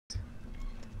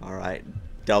Alright.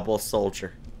 Double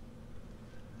soldier.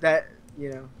 That,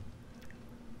 you know.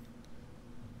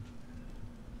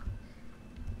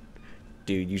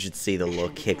 Dude, you should see the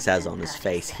look Hicks has on his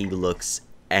face. He looks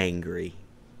angry.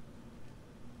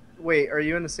 Wait, are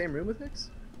you in the same room with Hicks?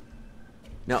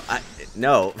 No,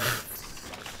 no.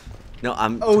 No,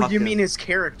 I'm Oh, talking... you mean his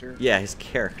character? Yeah, his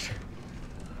character.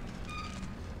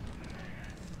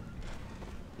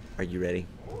 Are you ready?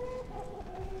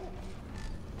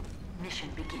 Mission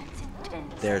begins in 10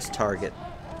 There's seconds. target.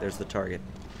 There's the target.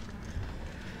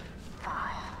 5,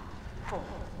 4,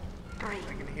 3,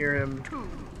 I can hear him 2,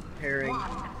 pairing.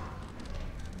 1.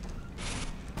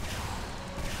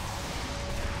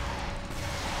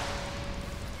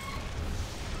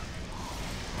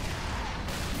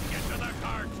 Get to the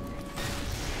cart!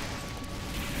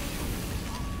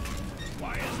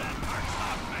 Why is that cart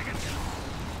stopped, maggots?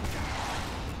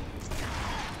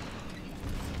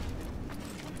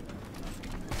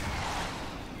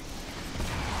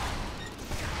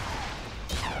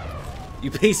 You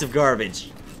piece of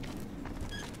garbage.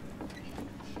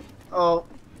 Oh.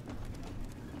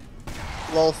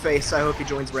 Lol face, I hope he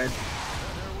joins red.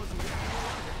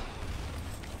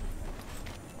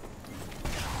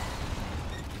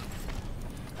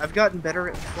 I've gotten better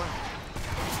at flight.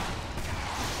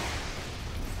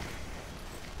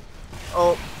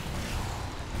 Oh.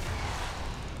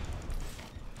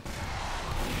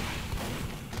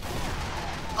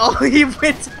 Oh, he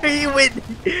went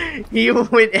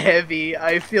heavy.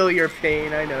 I feel your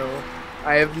pain, I know.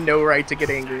 I have no right to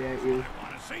get angry at you.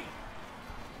 Wanna see?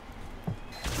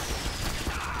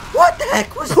 What the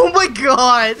heck was... Oh my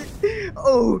god!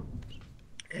 Oh.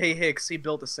 Hey Hicks, he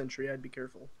built a sentry, I'd be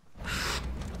careful.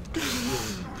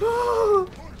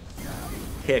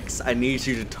 Hicks, I need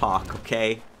you to talk,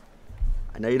 okay?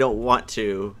 I know you don't want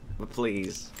to, but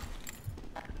please.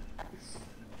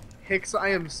 Hicks, I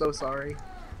am so sorry.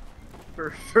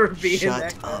 For being Shut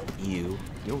that up, guy. you.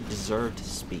 You don't deserve to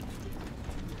speak.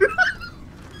 But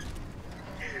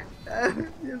I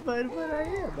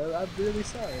am. I'm really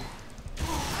sorry.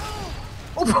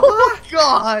 Oh my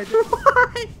god!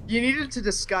 You needed to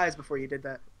disguise before you did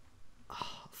that.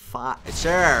 Fine.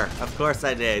 Sure, of course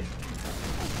I did.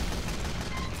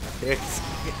 Hicks.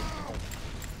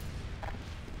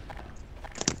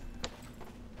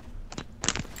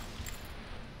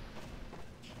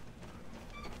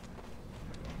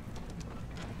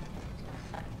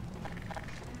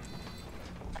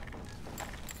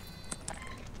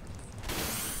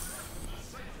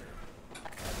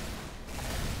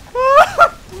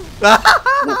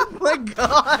 Oh my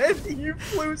god! You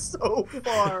flew so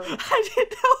far. I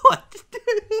didn't know what to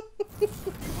do.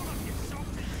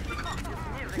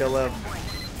 Kill him.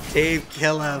 Dave,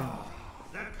 kill him.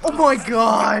 Oh my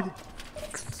god!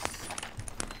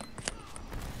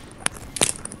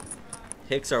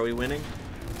 Hicks, are we winning?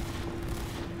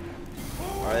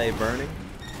 Are they burning?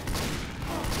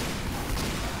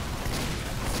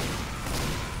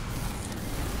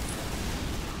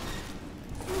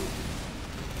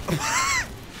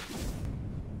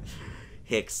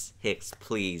 Hicks,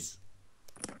 please.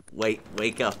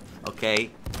 Wake up,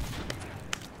 okay?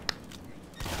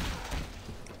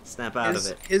 Snap out of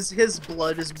it. His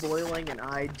blood is boiling, and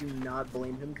I do not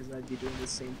blame him because I'd be doing the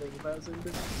same thing if I was in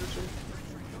this position.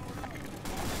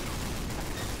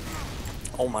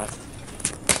 Oh my.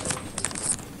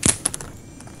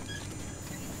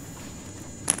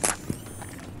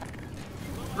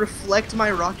 Reflect my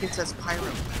rockets as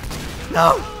pyro.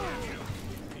 No!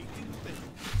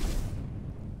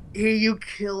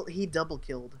 He double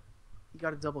killed. He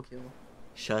got a double kill.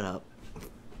 Shut up.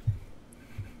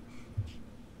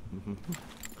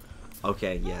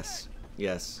 Okay, yes.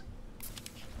 Yes.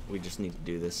 We just need to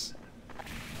do this.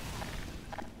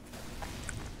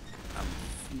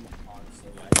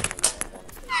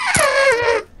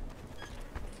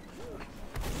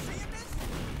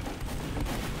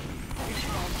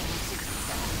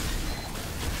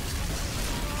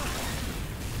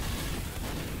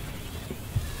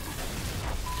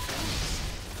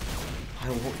 Why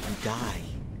won't you die?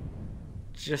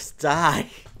 Just die.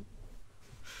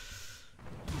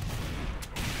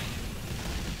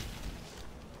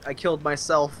 I killed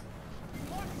myself.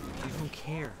 I don't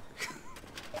care.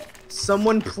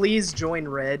 Someone please join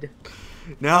red.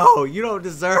 No, you don't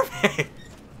deserve it.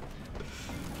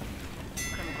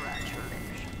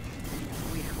 Congratulations.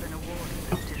 We have been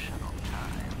awarded additional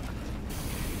time.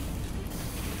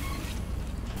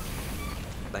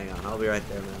 Hang on, I'll be right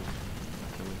there, man.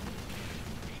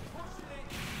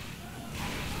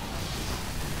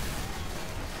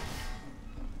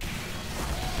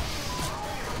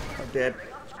 I'm dead.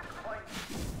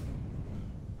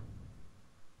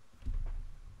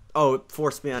 Oh, it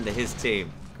forced me onto his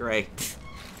team. Great.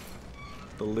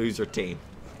 The loser team.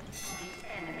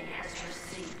 The enemy has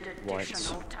received What?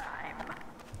 additional time.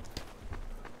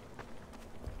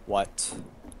 What?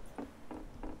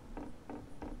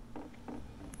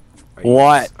 Are you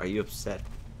What? Are you upset?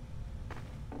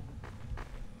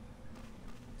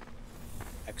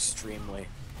 Extremely.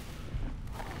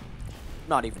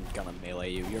 Not even gonna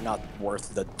melee you. You're not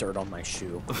worth the dirt on my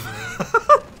shoe.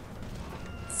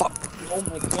 Fuck. Oh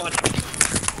my god.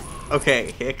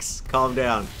 Okay, Hicks, calm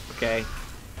down, okay?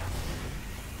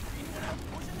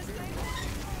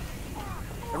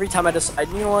 Every time I decide,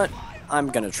 you know what? I'm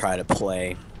gonna try to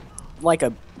play like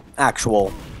a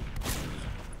actual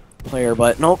player,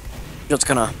 but nope. Just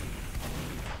gonna.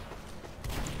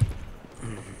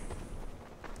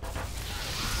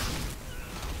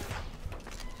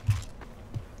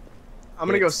 I'm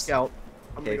gonna go Hicks. scout.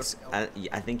 I'm gonna go Hicks, scout.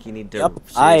 I think you need to Yep,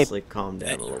 seriously calm down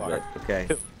Yeah, a you little are. bit, okay?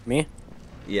 Me?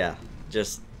 Yeah,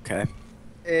 just Okay.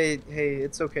 Hey,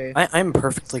 it's okay. I'm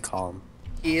perfectly calm.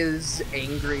 He is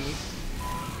angry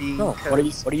because No,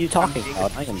 what are you talking I'm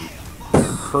about? I am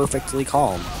perfectly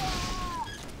calm.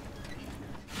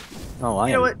 Oh, I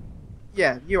You am. know what?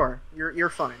 Yeah, you are. You're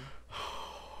fine.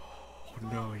 Oh,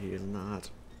 no, he is not.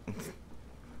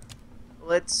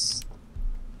 Let's.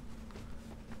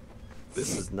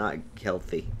 This is not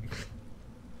healthy.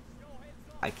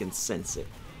 I can sense it.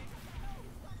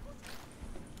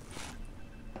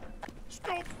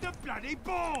 Stop the bloody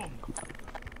bomb!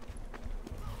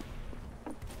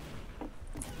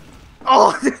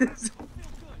 Oh,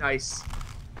 nice.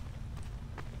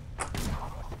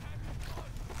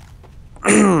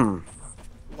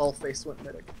 Lol face went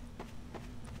medic.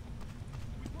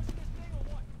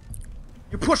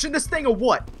 You pushing this thing or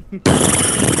what?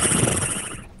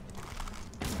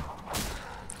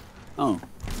 Oh.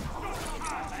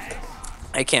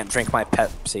 I can't drink my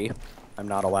Pepsi. I'm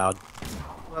not allowed.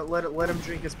 Let him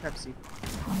drink his Pepsi.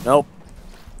 Nope.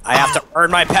 I have to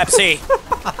earn my Pepsi.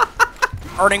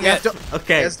 Earning He has it. to- he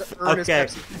Okay, has to earn his okay.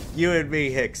 Pepsi. You and me,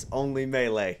 Hicks, only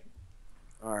melee.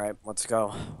 All right, let's go.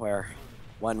 Where?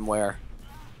 When? Where?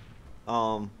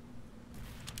 I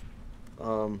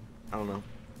don't know.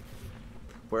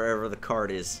 Wherever the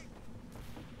card is.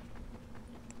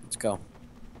 Let's go.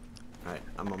 Alright,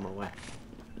 I'm on my way.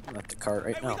 I'm at the cart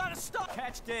right now. Gotta stop!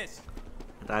 Catch this!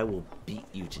 And I will beat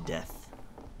you to death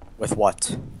With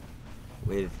what?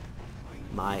 with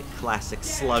my classic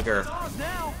slugger. Ours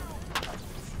now!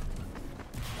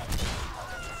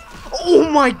 Oh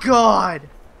my god!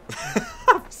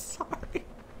 I'm sorry.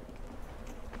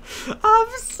 I'm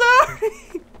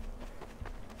sorry.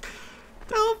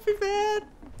 Don't be mad.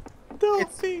 Don't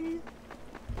It's- be.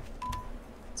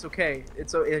 It's okay.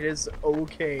 It is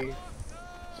okay.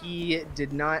 He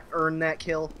did not earn that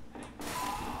kill.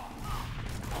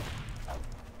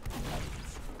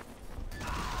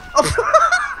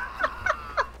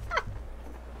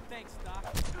 Thanks, Doc.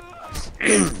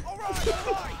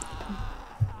 Alright!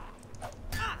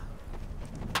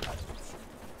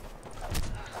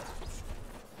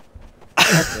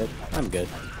 I'm good.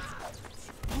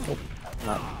 Nope.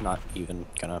 Not even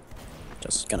gonna.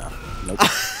 Just gonna. Nope.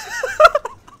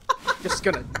 Just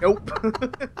gonna nope.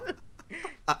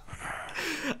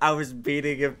 I was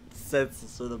beating him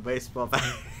senseless with a baseball bat.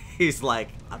 He's like,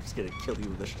 I'm just gonna kill you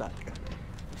with a shotgun.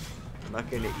 I'm not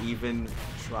gonna even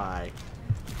try.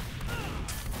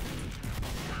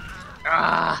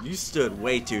 Ah, You stood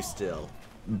way too still.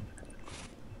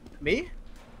 me?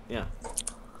 Yeah.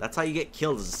 That's how you get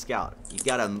killed as a scout. You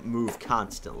gotta move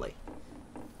constantly.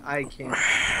 I can't.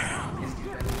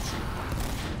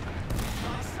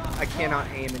 I cannot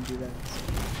aim and do that.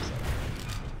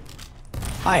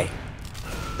 Hi.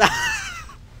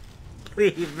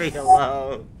 Leave me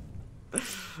alone.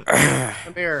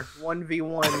 Come here,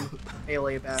 1v1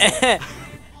 melee battle.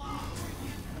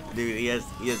 Dude, he has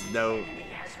no. Enemy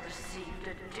has received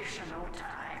additional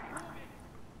time.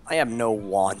 I have no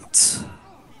want.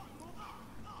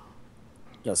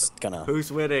 Just gonna.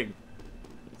 Who's winning?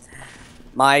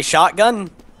 My shotgun.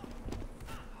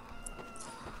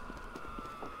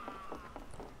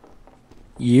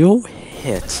 You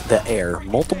hit the air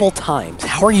multiple times.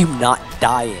 How are you not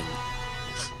dying?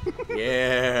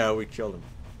 Yeah, we killed him.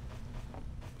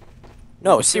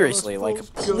 No, seriously, like,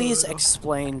 both please good.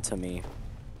 explain to me.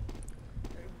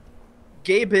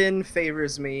 Gaben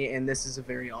favors me, and this is a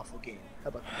very awful game. How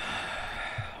about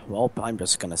that? Well, I'm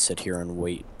just gonna sit here and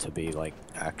wait to be, like,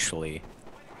 actually.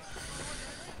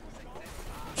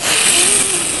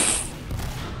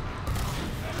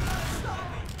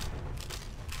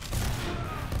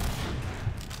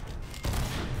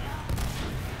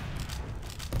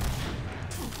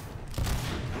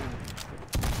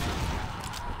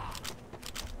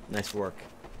 Nice work.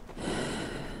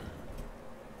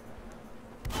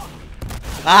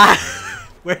 Ah!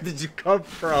 Where did you come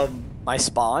from? My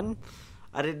spawn?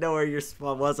 I didn't know where your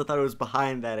spawn was. I thought it was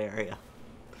behind that area.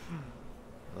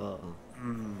 Uh-oh.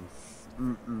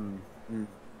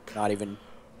 Not even.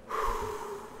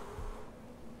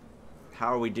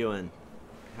 How are we doing?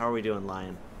 How are we doing,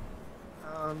 Lion?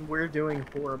 We're doing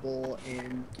horrible,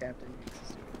 and Captain Hicks is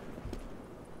doing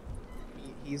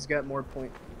it. He's got more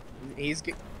point.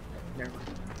 Never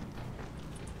mind.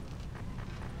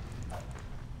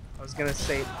 I was gonna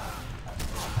say.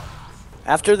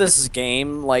 After this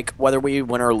game, like, whether we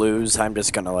win or lose, I'm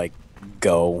just gonna, like,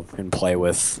 go and play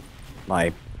with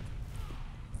my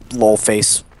lol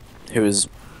face, who is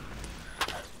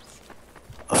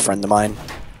a friend of mine.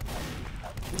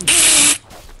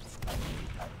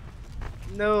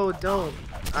 No, don't.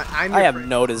 I'm I your have friend.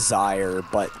 no desire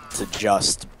but to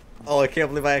just Oh, I can't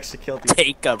believe I actually killed you.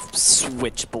 take a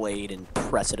switchblade and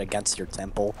press it against your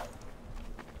temple.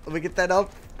 Let me get that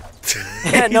up.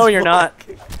 Yeah, no, He's you're not.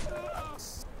 blocking.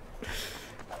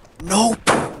 Nope.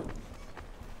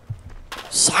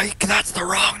 Psych, that's the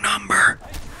wrong number.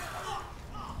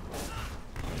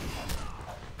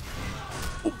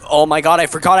 Oh my god, I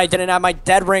forgot I didn't have my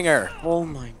dead ringer. Oh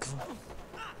my god.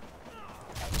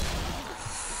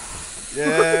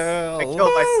 Yeah. I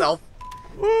killed myself.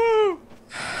 Woo!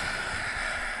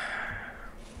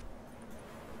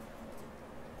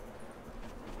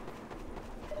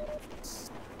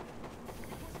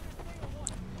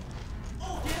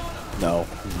 No,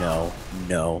 no,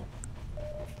 no.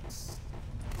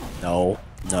 No,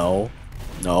 no,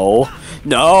 no,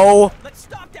 no! Let's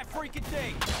stop that freaking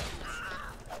thing.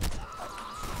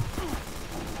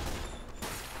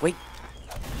 Wait.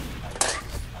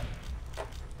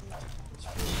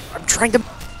 I'm trying to.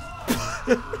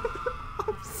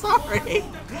 Sorry.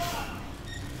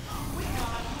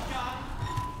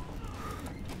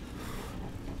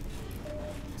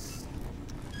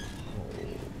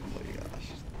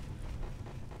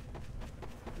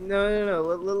 No.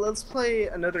 Let's play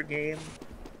another game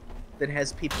that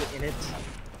has people in it,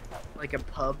 like a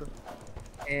pub,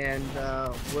 and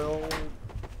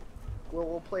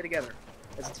we'll play together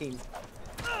as a team.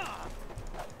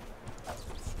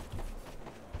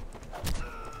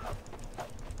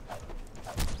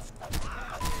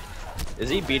 Is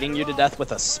he beating you to death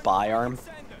with a spy arm?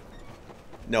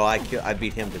 No, I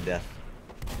beat him to death.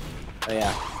 Oh,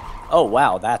 yeah. Oh,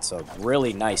 wow, that's a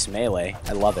really nice melee.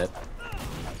 I love it.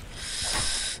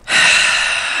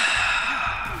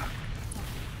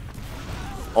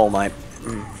 Oh my.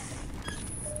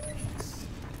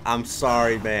 I'm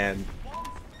sorry, man.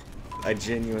 I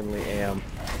genuinely am.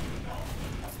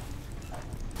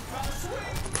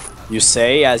 You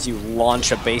say as you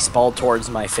launch a baseball towards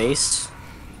my face?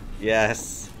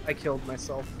 Yes. I killed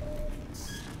myself.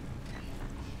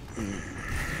 You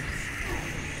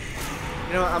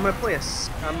know, I'm gonna play a.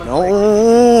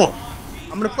 No!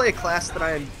 I'm gonna play a class that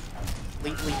I am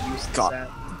completely useless God. at.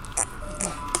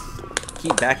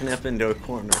 Keep backing up into a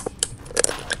corner.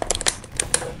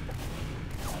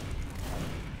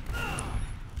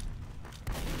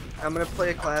 I'm gonna play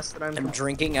a class that I'm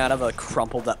drinking out of a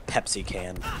crumpled up Pepsi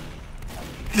can.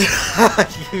 You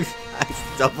guys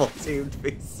double teamed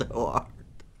me so hard.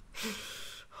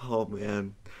 Oh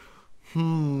man.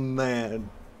 Man.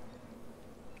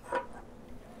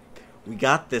 We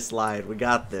got this, Lion. We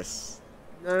got this.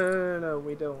 No,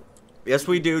 we don't. Yes,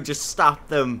 we do. Just stop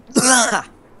them.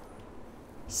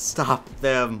 Stop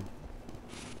them.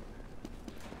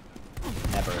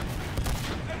 Never.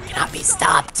 Cannot be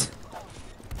stopped.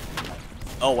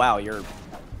 Oh wow, you're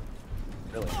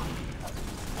really.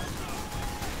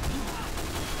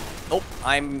 Oh,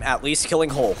 I'm at least killing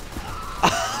whole.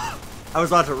 I was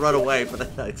about to run away, but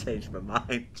then I changed my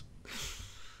mind.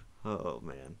 Oh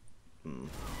man.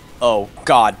 Oh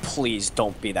god, please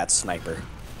don't be that sniper.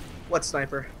 What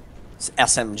sniper? It's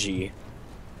SMG.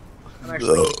 I'm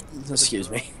actually. Excuse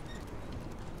me.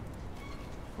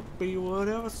 Be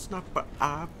whatever sniper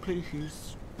I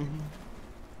please.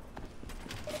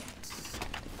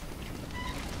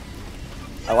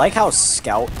 I like how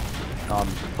Scout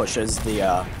pushes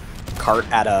the cart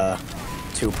at a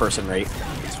 2-person rate.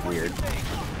 It's weird.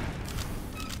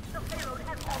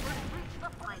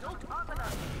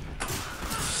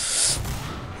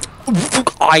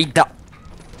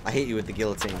 I hate you with the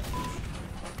guillotine.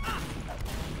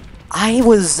 I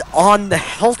was on the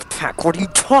health pack. What are you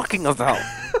talking about?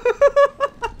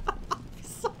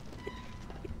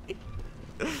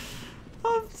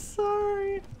 I'm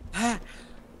sorry.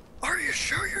 Are you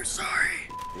sure you're sorry?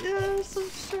 Yes, I'm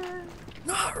sure.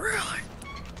 Not really.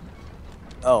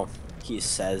 Oh, he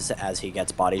says as he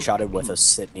gets body shotted with a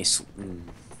Sydney.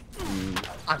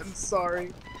 I'm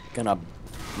sorry. Gonna.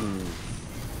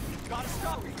 Gotta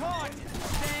stop your gun.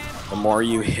 The more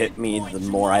you hit me, the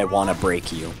more I want to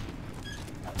break you.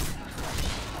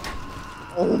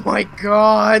 Oh my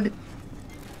god.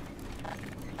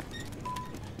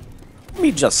 Let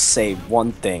me just say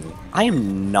one thing. I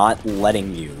am not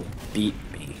letting you beat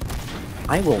me.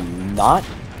 I will not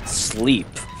sleep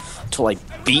till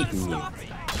I've beaten you.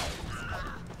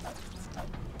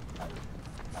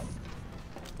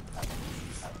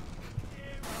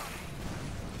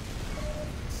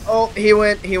 Oh, he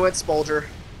went Spolger.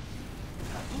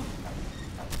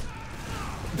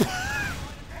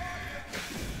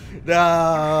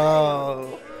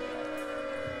 No.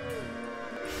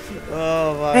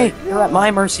 Oh my. Hey, you're at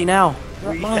my mercy now.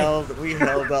 You're at We mine.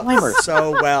 held up Timer.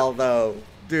 so well though,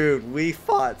 dude. We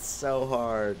fought so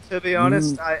hard. To be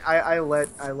honest, I let.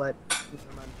 Never mind.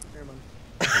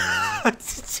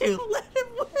 Did you let him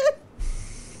win?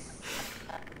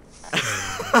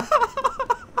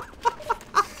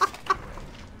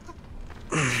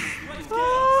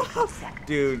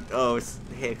 Dude, oh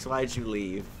Hicks, why'd you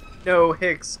leave? No,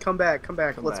 Hicks, come back, come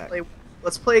back. Come let's back. play.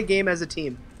 Let's play a game as a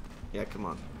team. Yeah, come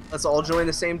on. Let's all join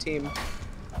the same team.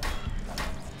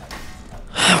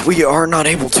 We are not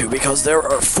able to because there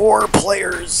are 4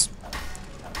 players.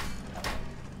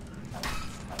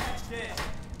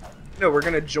 No, we're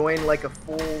gonna join like a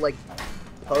full like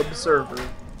pub server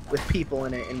with people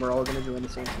in it, and we're all gonna join the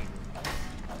same team.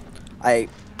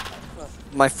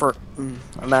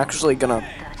 I'm actually gonna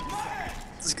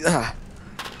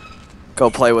go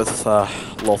play with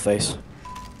Lolface.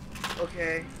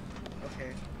 Okay.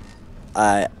 Okay.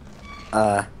 I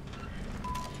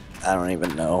don't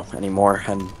even know anymore.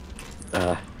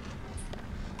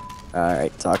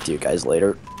 Alright, talk to you guys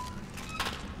later.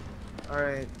 All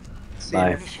right. See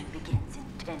Bye. ya. Mission begins in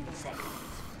 10 seconds.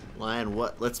 Lion,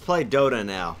 what? Let's play Dota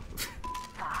now.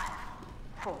 5,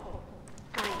 4,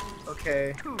 3,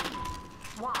 Okay. 2,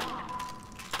 1.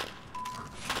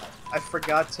 I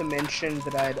forgot to mention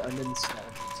that I had uninstalled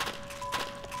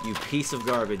it. You piece of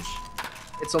garbage.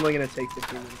 It's only gonna take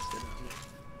 15 minutes to do.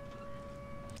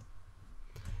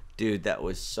 Dude, that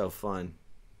was so fun.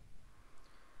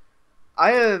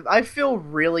 I feel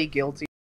really guilty